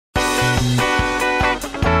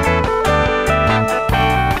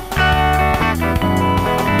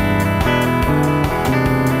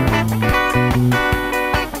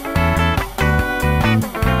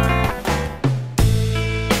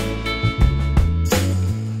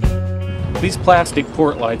These plastic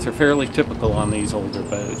port lights are fairly typical on these older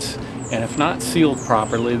boats, and if not sealed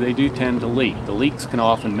properly, they do tend to leak. The leaks can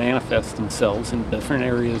often manifest themselves in different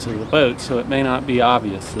areas of the boat, so it may not be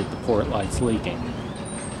obvious that the port light's leaking.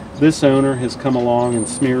 This owner has come along and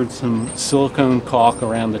smeared some silicone caulk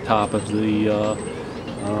around the top of the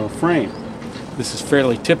frame. This is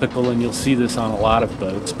fairly typical, and you'll see this on a lot of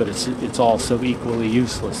boats, but it's also equally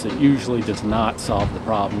useless. It usually does not solve the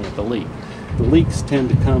problem with the leak. The leaks tend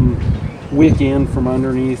to come wick in from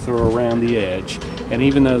underneath or around the edge, and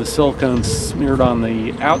even though the silicone smeared on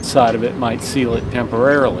the outside of it might seal it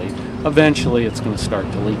temporarily, eventually it's going to start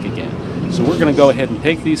to leak again. So we're going to go ahead and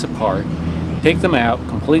take these apart, take them out,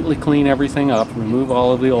 completely clean everything up, remove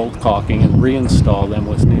all of the old caulking, and reinstall them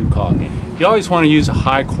with new caulking. You always want to use a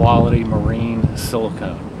high quality marine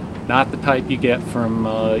silicone, not the type you get from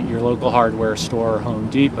your local hardware store or Home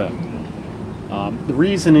Depot. The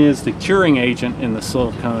reason is the curing agent in the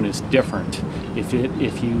silicone is different. If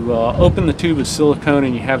you open the tube of silicone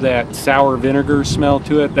and you have that sour vinegar smell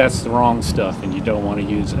to it, that's the wrong stuff and you don't want to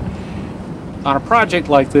use it. On a project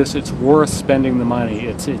like this, it's worth spending the money.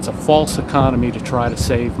 It's a false economy to try to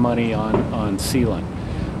save money on sealing.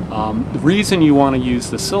 The reason you want to use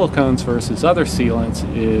the silicones versus other sealants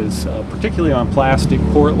is, particularly on plastic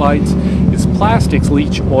port lights, is plastics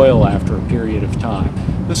leach oil after a period of time.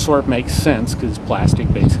 This sort of makes sense because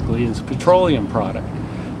plastic basically is a petroleum product.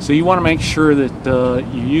 So you want to make sure that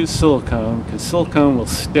you use silicone, because silicone will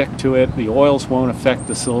stick to it. The oils won't affect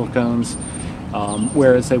the silicones,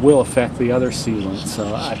 whereas they will affect the other sealants.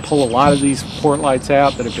 I pull a lot of these port lights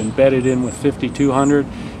out that have been bedded in with 5200.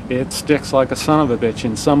 It sticks like a son of a bitch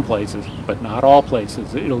in some places, but not all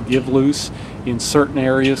places. It'll give loose in certain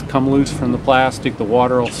areas, come loose from the plastic, the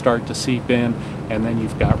water will start to seep in, and then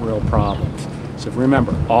you've got real problems. So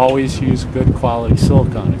remember, always use good quality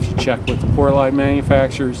silicone. If you check with the port light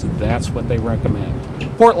manufacturers, that's what they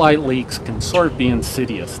recommend. Port light leaks can sort of be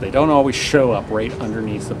insidious. They don't always show up right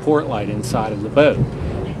underneath the port light inside of the boat.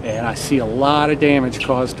 And I see a lot of damage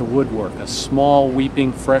caused to woodwork. A small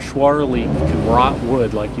weeping freshwater leak can rot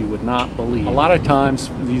wood like you would not believe. A lot of times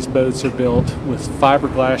these boats are built with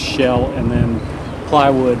fiberglass shell and then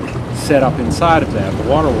plywood set up inside of that. The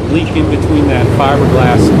water will leak in between that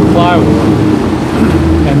fiberglass and plywood,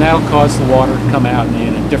 and that'll cause the water to come out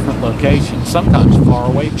in a different location, sometimes far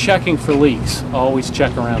away. Checking for leaks. Always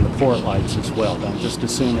check around the port lights as well. Don't just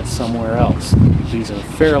assume it's somewhere else. These are a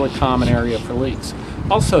fairly common area for leaks.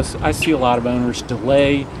 Also, I see a lot of owners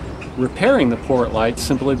delay repairing the port lights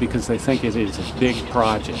simply because they think it is a big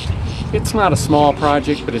project. It's not a small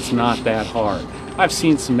project, but it's not that hard. I've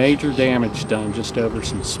seen some major damage done just over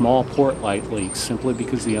some small port light leaks simply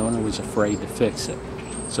because the owner was afraid to fix it.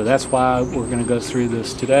 So that's why we're going to go through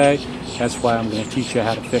this today. That's why I'm going to teach you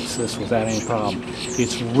how to fix this without any problem.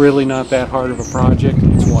 It's really not that hard of a project.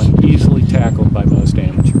 It's one easily tackled by most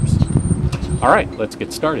amateurs. All right, let's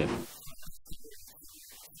get started.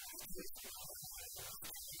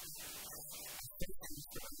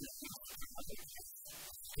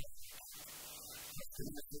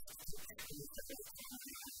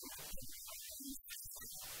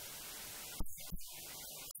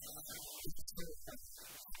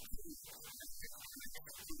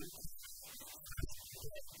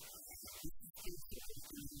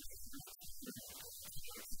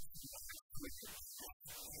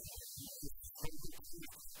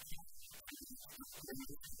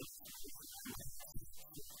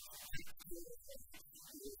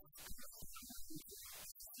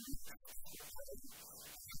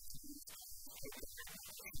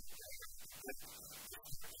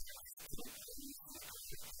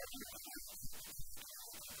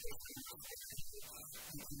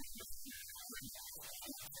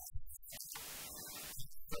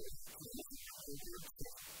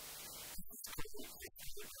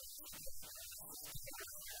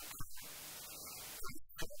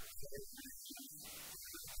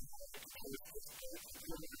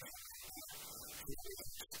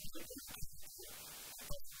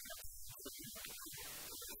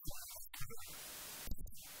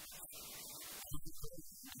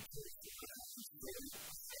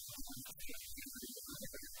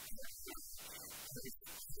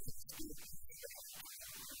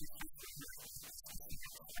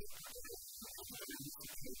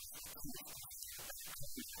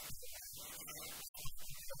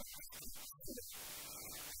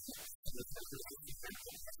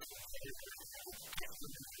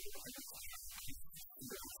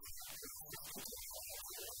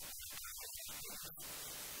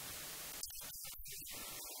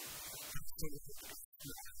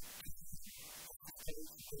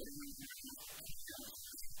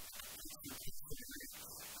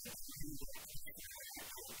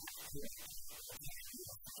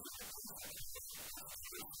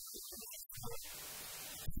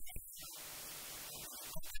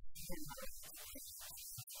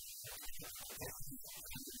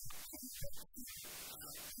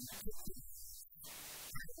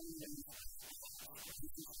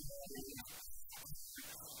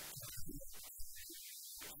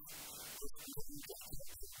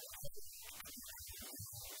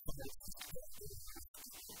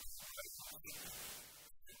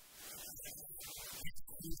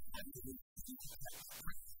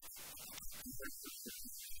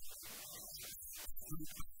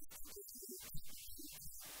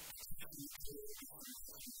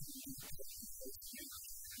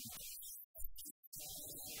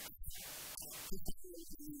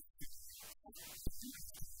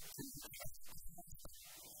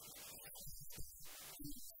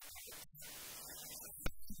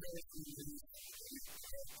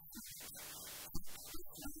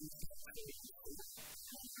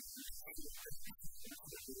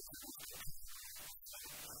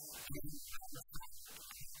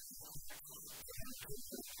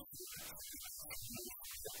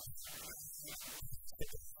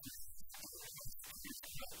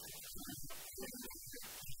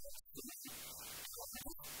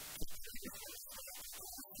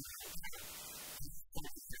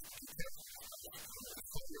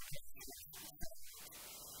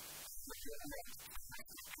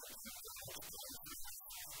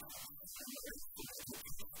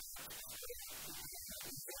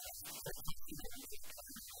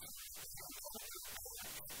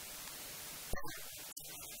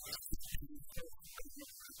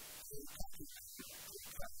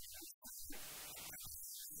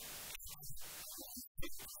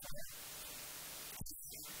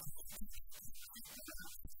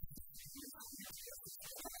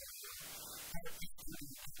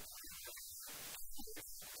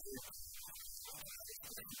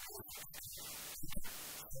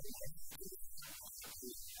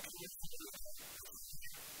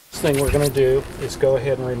 Thing we're going to do is go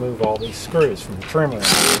ahead and remove all these screws from the trim ring.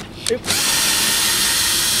 Oops.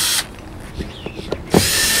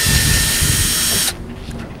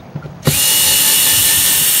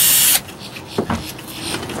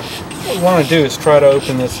 What we want to do is try to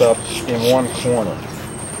open this up in one corner,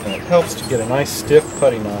 and it helps to get a nice stiff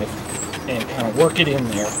putty knife and kind of work it in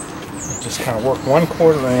there. And just kind of work one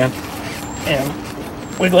quarter in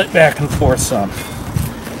and wiggle it back and forth some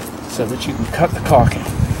so that you can cut the caulking.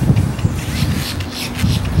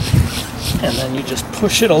 And then you just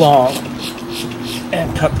push it along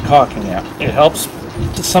and cut the caulking out. It helps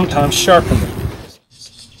to sometimes sharpen it.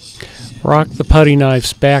 Rock the putty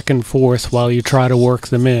knives back and forth while you try to work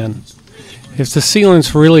them in. If the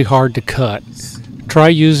sealant's really hard to cut, try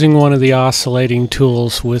using one of the oscillating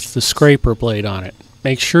tools with the scraper blade on it.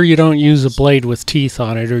 Make sure you don't use a blade with teeth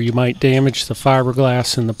on it, or you might damage the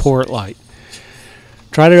fiberglass in the Portlight.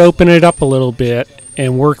 Try to open it up a little bit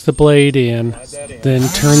and work the blade in, then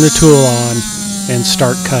turn the tool on and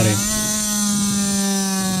start cutting.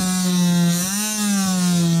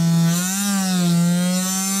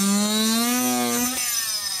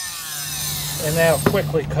 And now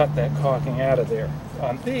quickly cut that caulking out of there.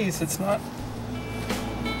 On these, it's not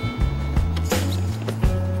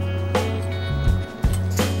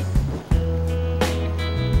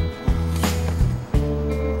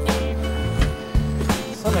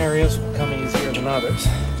some areas will come easier than others.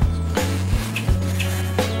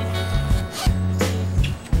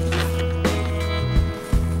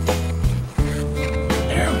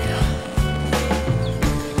 There we go.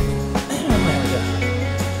 And there we go.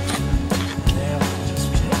 Now just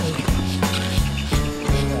gently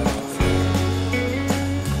pull that off.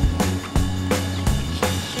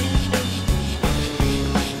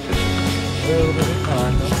 A little bit of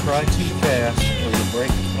time. Don't try too fast or you'll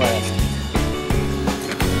break the plastic.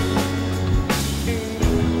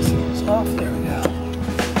 Off. There we go.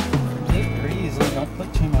 Pretty easily. Don't put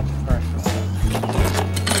too much pressure on it.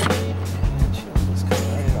 And she'll just cut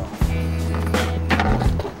right off.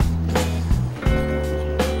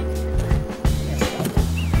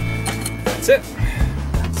 That's it.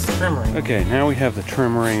 That's the trim ring. Okay, now we have the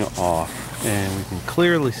trim ring off, and we can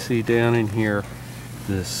clearly see down in here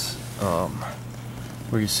this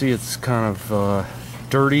where you see it's kind of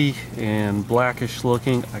dirty and blackish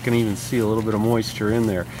looking. I can even see a little bit of moisture in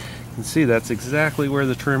there. You can see that's exactly where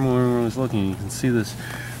the trim ring was looking. You can see this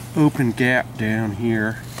open gap down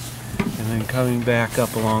here and then coming back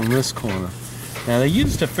up along this corner. Now they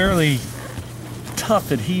used a fairly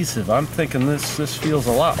tough adhesive. I'm thinking this feels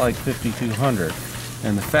a lot like 5200,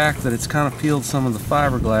 and the fact that it's kind of peeled some of the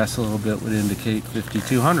fiberglass a little bit would indicate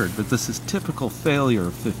 5200, but this is typical failure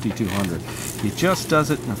of 5200. It just does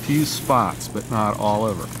it in a few spots, but not all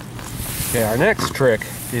over. Okay, our next trick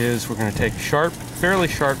is we're going to take a fairly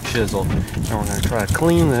sharp chisel, and we're going to try to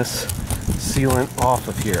clean this sealant off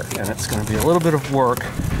of here. And it's going to be a little bit of work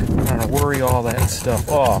trying to worry all that stuff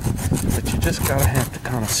off, but you just got to have to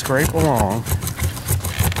kind of scrape along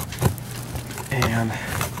and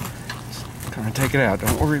kind of take it out.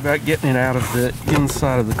 Don't worry about getting it out of the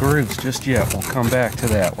inside of the grooves just yet. We'll come back to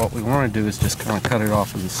that. What we want to do is just kind of cut it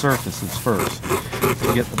off of the surfaces first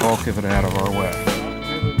to get the bulk of it out of our way.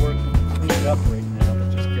 Up right now, but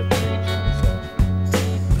just get the edge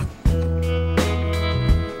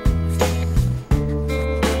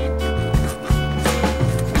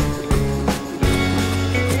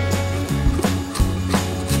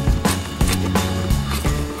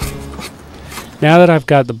Now that I've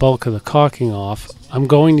got the bulk of the caulking off, I'm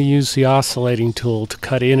going to use the oscillating tool to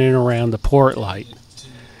cut in and around the port light.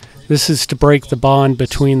 This is to break the bond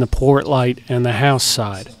between the port light and the house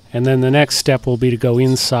side, and then the next step will be to go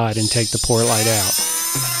inside and take the port light out.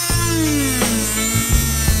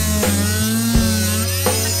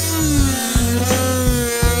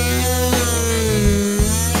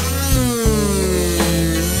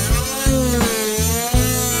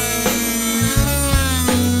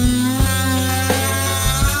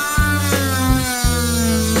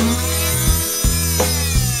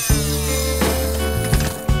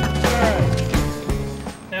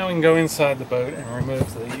 Go inside the boat and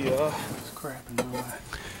remove the crap in the way.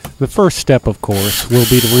 The first step, of course, will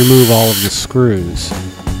be to remove all of the screws.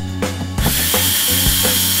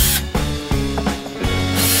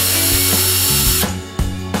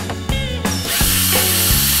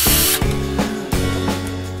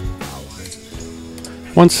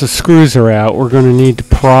 Once the screws are out, we're going to need to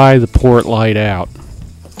pry the port light out.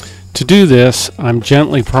 To do this, I'm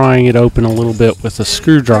gently prying it open a little bit with a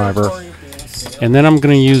screwdriver, and then I'm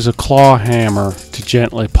going to use a claw hammer to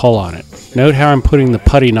gently pull on it. Note how I'm putting the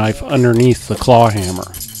putty knife underneath the claw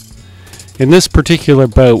hammer. In this particular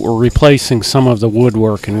boat, we're replacing some of the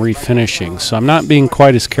woodwork and refinishing, so I'm not being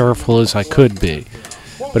quite as careful as I could be.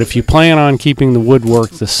 But if you plan on keeping the woodwork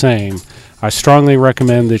the same, I strongly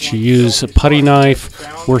recommend that you use a putty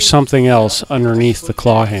knife or something else underneath the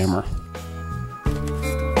claw hammer.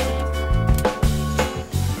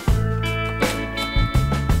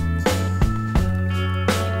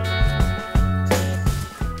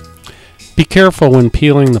 Be careful when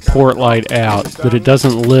peeling the port light out that it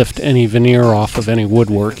doesn't lift any veneer off of any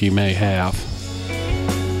woodwork you may have.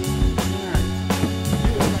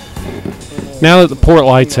 Now that the port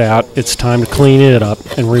light's out, it's time to clean it up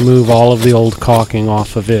and remove all of the old caulking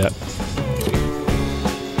off of it.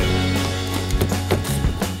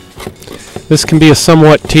 This can be a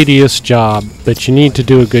somewhat tedious job, but you need to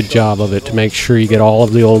do a good job of it to make sure you get all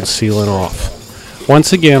of the old sealant off.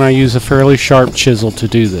 Once again, I use a fairly sharp chisel to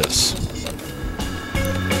do this.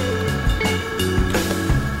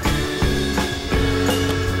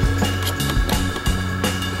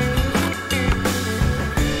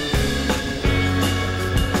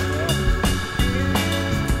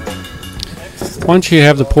 Once you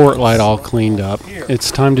have the port light all cleaned up,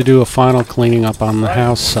 it's time to do a final cleaning up on the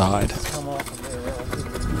house side.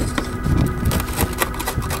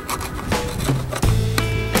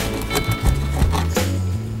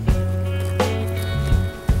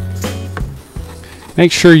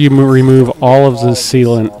 Make sure you remove all of the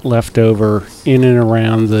sealant left over in and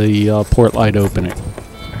around the port light opening.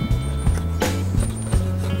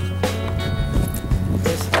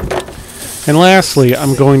 And lastly,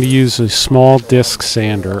 I'm going to use a small disc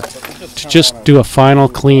sander to just do a final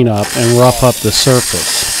cleanup and rough up the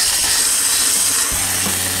surface.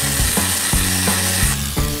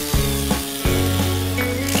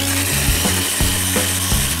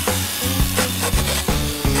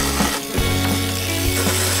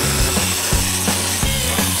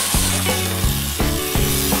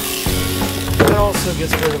 It also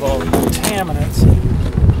gets rid of all the contaminants.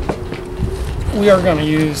 We are going to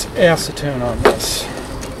use acetone on this.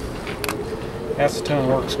 Acetone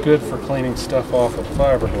works good for cleaning stuff off of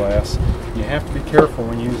fiberglass. You have to be careful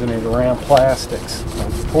when using it around plastics like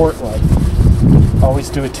the port light. Always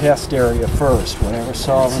do a test area first. Whatever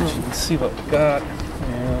solvent, you can see what we got.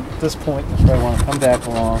 And at this point, you probably want to come back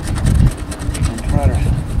along and try to.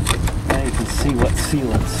 Now you can see what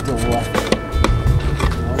sealant's still left.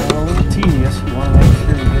 A little tedious. You want to make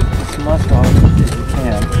sure you get as much on it as you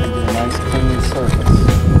can and get a nice clean surface.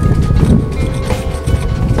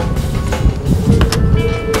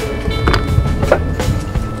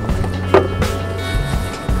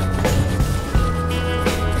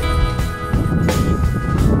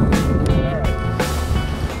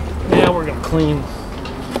 Now we're going to clean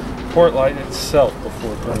the port light itself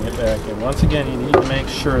before putting it back in. Once again, you need to make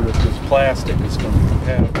sure that this plastic is going to be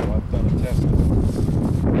compatible. I've done a test of it.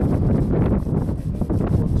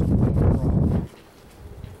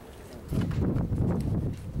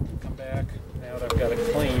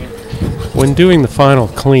 When doing the final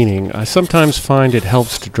cleaning, I sometimes find it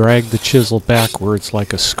helps to drag the chisel backwards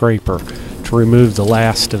like a scraper to remove the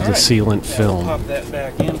last of the sealant film. We'll pop that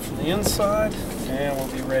back in from the inside, and we'll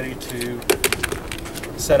be ready to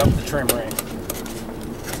set up the trim ring.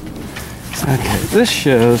 Okay, this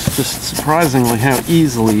shows just surprisingly how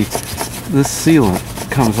easily this sealant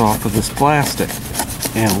comes off of this plastic,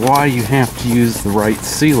 and why you have to use the right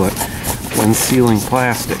sealant when sealing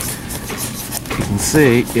plastic. You can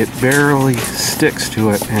see it barely sticks to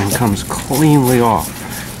it and comes cleanly off.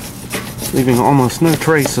 leaving almost no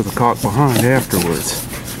trace of the caulk behind afterwards.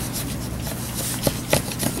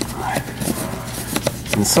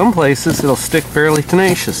 In some places it'll stick fairly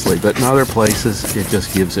tenaciously, but in other places it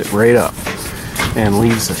just gives it right up and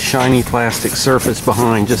leaves a shiny plastic surface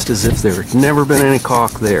behind, just as if there had never been any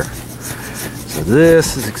caulk there. So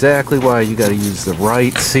this is exactly why you got to use the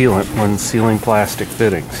right sealant when sealing plastic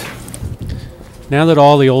fittings. Now that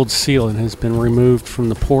all the old sealant has been removed from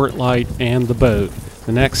the port light and the boat,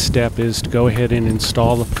 the next step is to go ahead and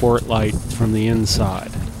install the port light from the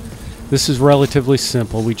inside. This is relatively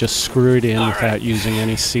simple. We just screw it in without using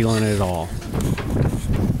any sealant at all.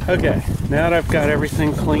 Okay, now that I've got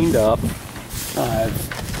everything cleaned up,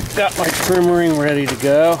 I've got my trim ring ready to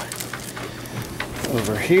go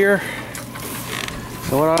over here.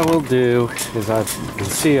 So what I will do is, you can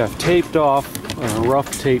see I've taped off a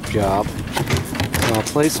rough tape job. So I'll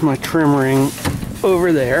place my trim ring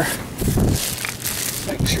over there.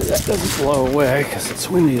 Make sure that doesn't blow away because it's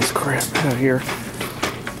windy as crap out here.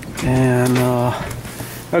 And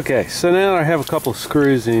okay, so now I have a couple of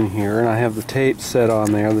screws in here and I have the tape set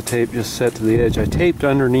on there. The tape just set to the edge. I taped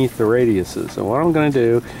underneath the radiuses. So what I'm going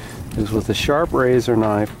to do is, with a sharp razor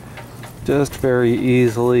knife, just very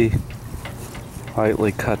easily,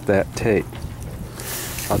 lightly cut that tape.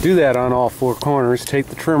 I'll do that on all four corners, take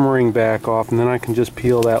the trim ring back off, and then I can just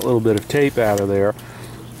peel that little bit of tape out of there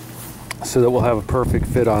so that we'll have a perfect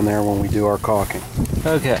fit on there when we do our caulking.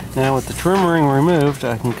 Okay, now with the trim ring removed,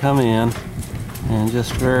 I can come in and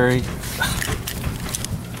just very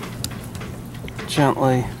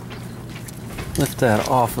gently lift that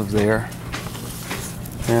off of there,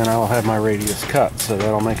 and I will have my radius cut, so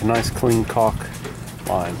that'll make a nice clean caulk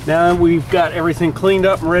line. Now that we've got everything cleaned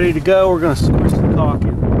up and ready to go, we're going to squish the caulk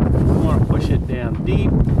in. We want to push it down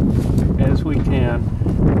deep as we can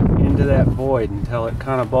into that void until it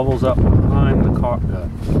kind of bubbles up behind the caulk gun.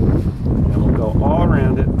 And we'll go all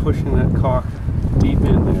around it, pushing that caulk deep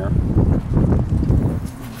in there.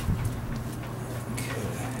 Okay.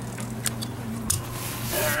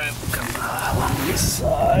 Alright, we'll come along this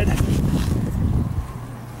side.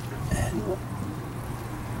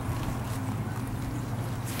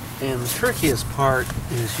 And the trickiest part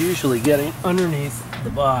is usually getting underneath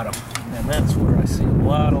the bottom. And that's where I see a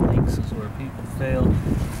lot of leaks, is where people fail.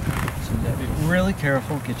 So you gotta be really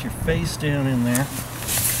careful, get your face down in there.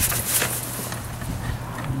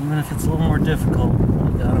 Even if it's a little more difficult,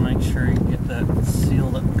 you gotta make sure you get that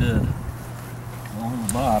sealed up good along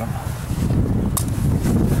the bottom.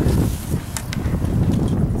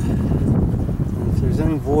 And if there's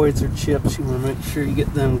any voids or chips, you want to make sure you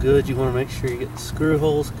get them good. You want to make sure you get the screw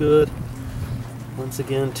holes good. Once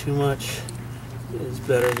again, too much is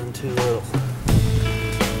better than too little.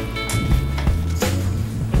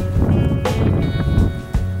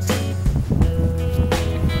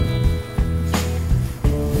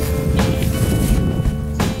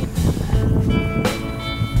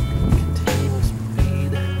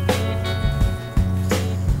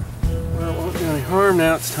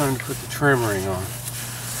 Now it's time to put the trim ring on.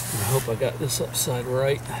 I hope I got this upside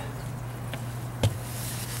right.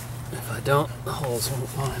 If I don't, the holes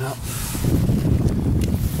won't line up.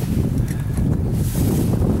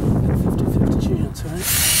 50-50 chance, right?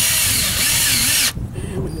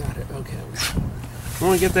 And we got it. Okay. I don't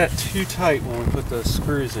want to get that too tight when we put the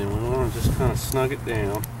screws in. We want to just kind of snug it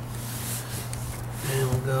down. And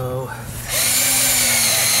we'll go.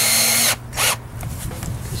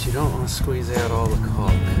 You don't want to squeeze out all the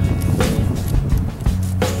caulk.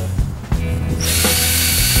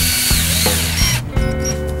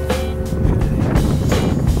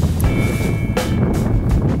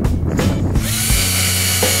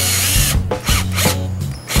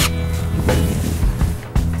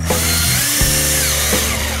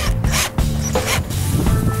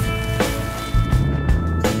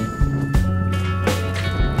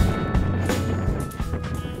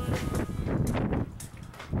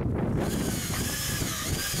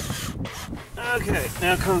 Okay,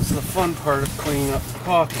 now comes the fun part of cleaning up the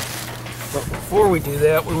caulking. But before we do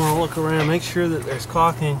that, we want to look around, make sure that there's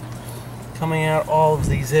caulking coming out all of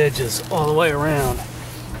these edges all the way around.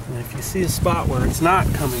 And if you see a spot where it's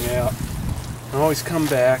not coming out, I always come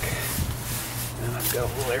back, and I've got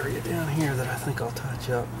a little area down here that I think I'll touch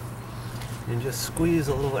up, and just squeeze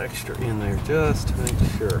a little extra in there just to make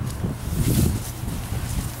sure.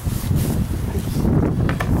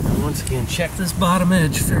 And once again, check this bottom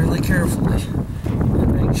edge fairly carefully.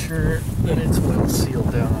 Make sure that it's well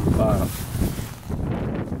sealed down on the bottom.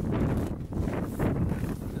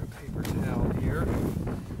 Got a paper towel here.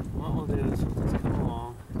 What we'll do is we'll just come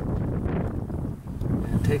along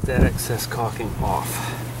and take that excess caulking off.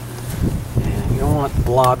 And you don't don't want the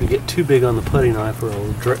blob to get too big on the putty knife or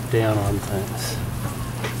it'll drip down on things.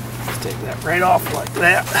 Just take that right off like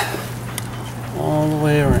that, all the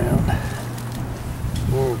way around.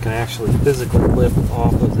 The more we can actually physically lift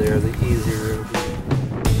off of there, the easier it'll be.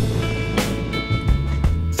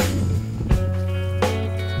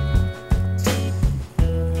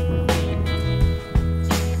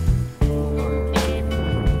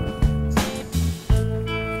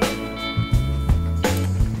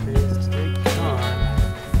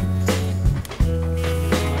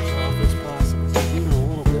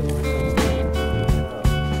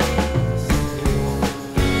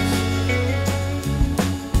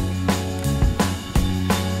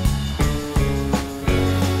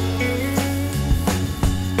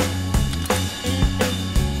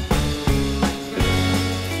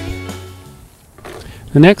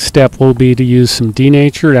 The next step will be to use some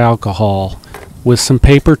denatured alcohol with some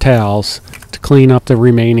paper towels to clean up the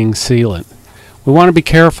remaining sealant. We want to be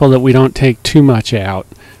careful that we don't take too much out.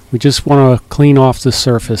 We just want to clean off the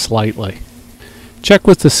surface lightly. Check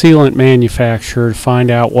with the sealant manufacturer to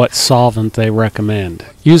find out what solvent they recommend.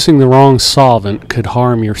 Using the wrong solvent could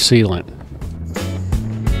harm your sealant.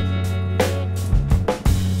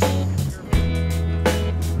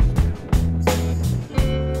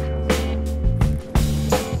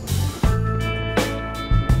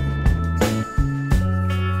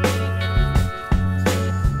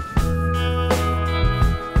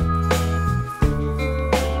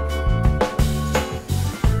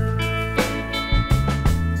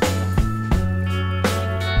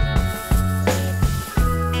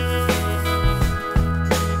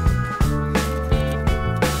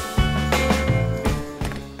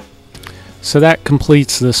 So that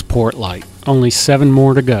completes this port light. Only 7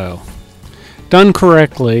 more to go. Done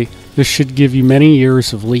correctly, this should give you many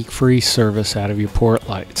years of leak-free service out of your port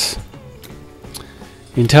lights.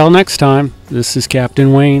 Until next time, this is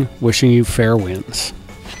Captain Wayne wishing you fair winds.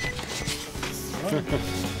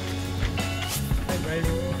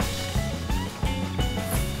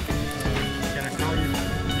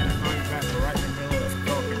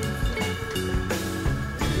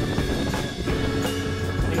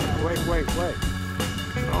 Wait.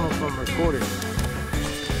 I don't know if I'm recording.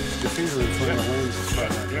 Diffuser in front of the wings is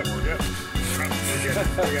fine. Yep, we're good.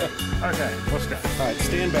 We're good. Okay, let's go. Alright,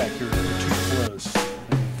 stand back. You're too close.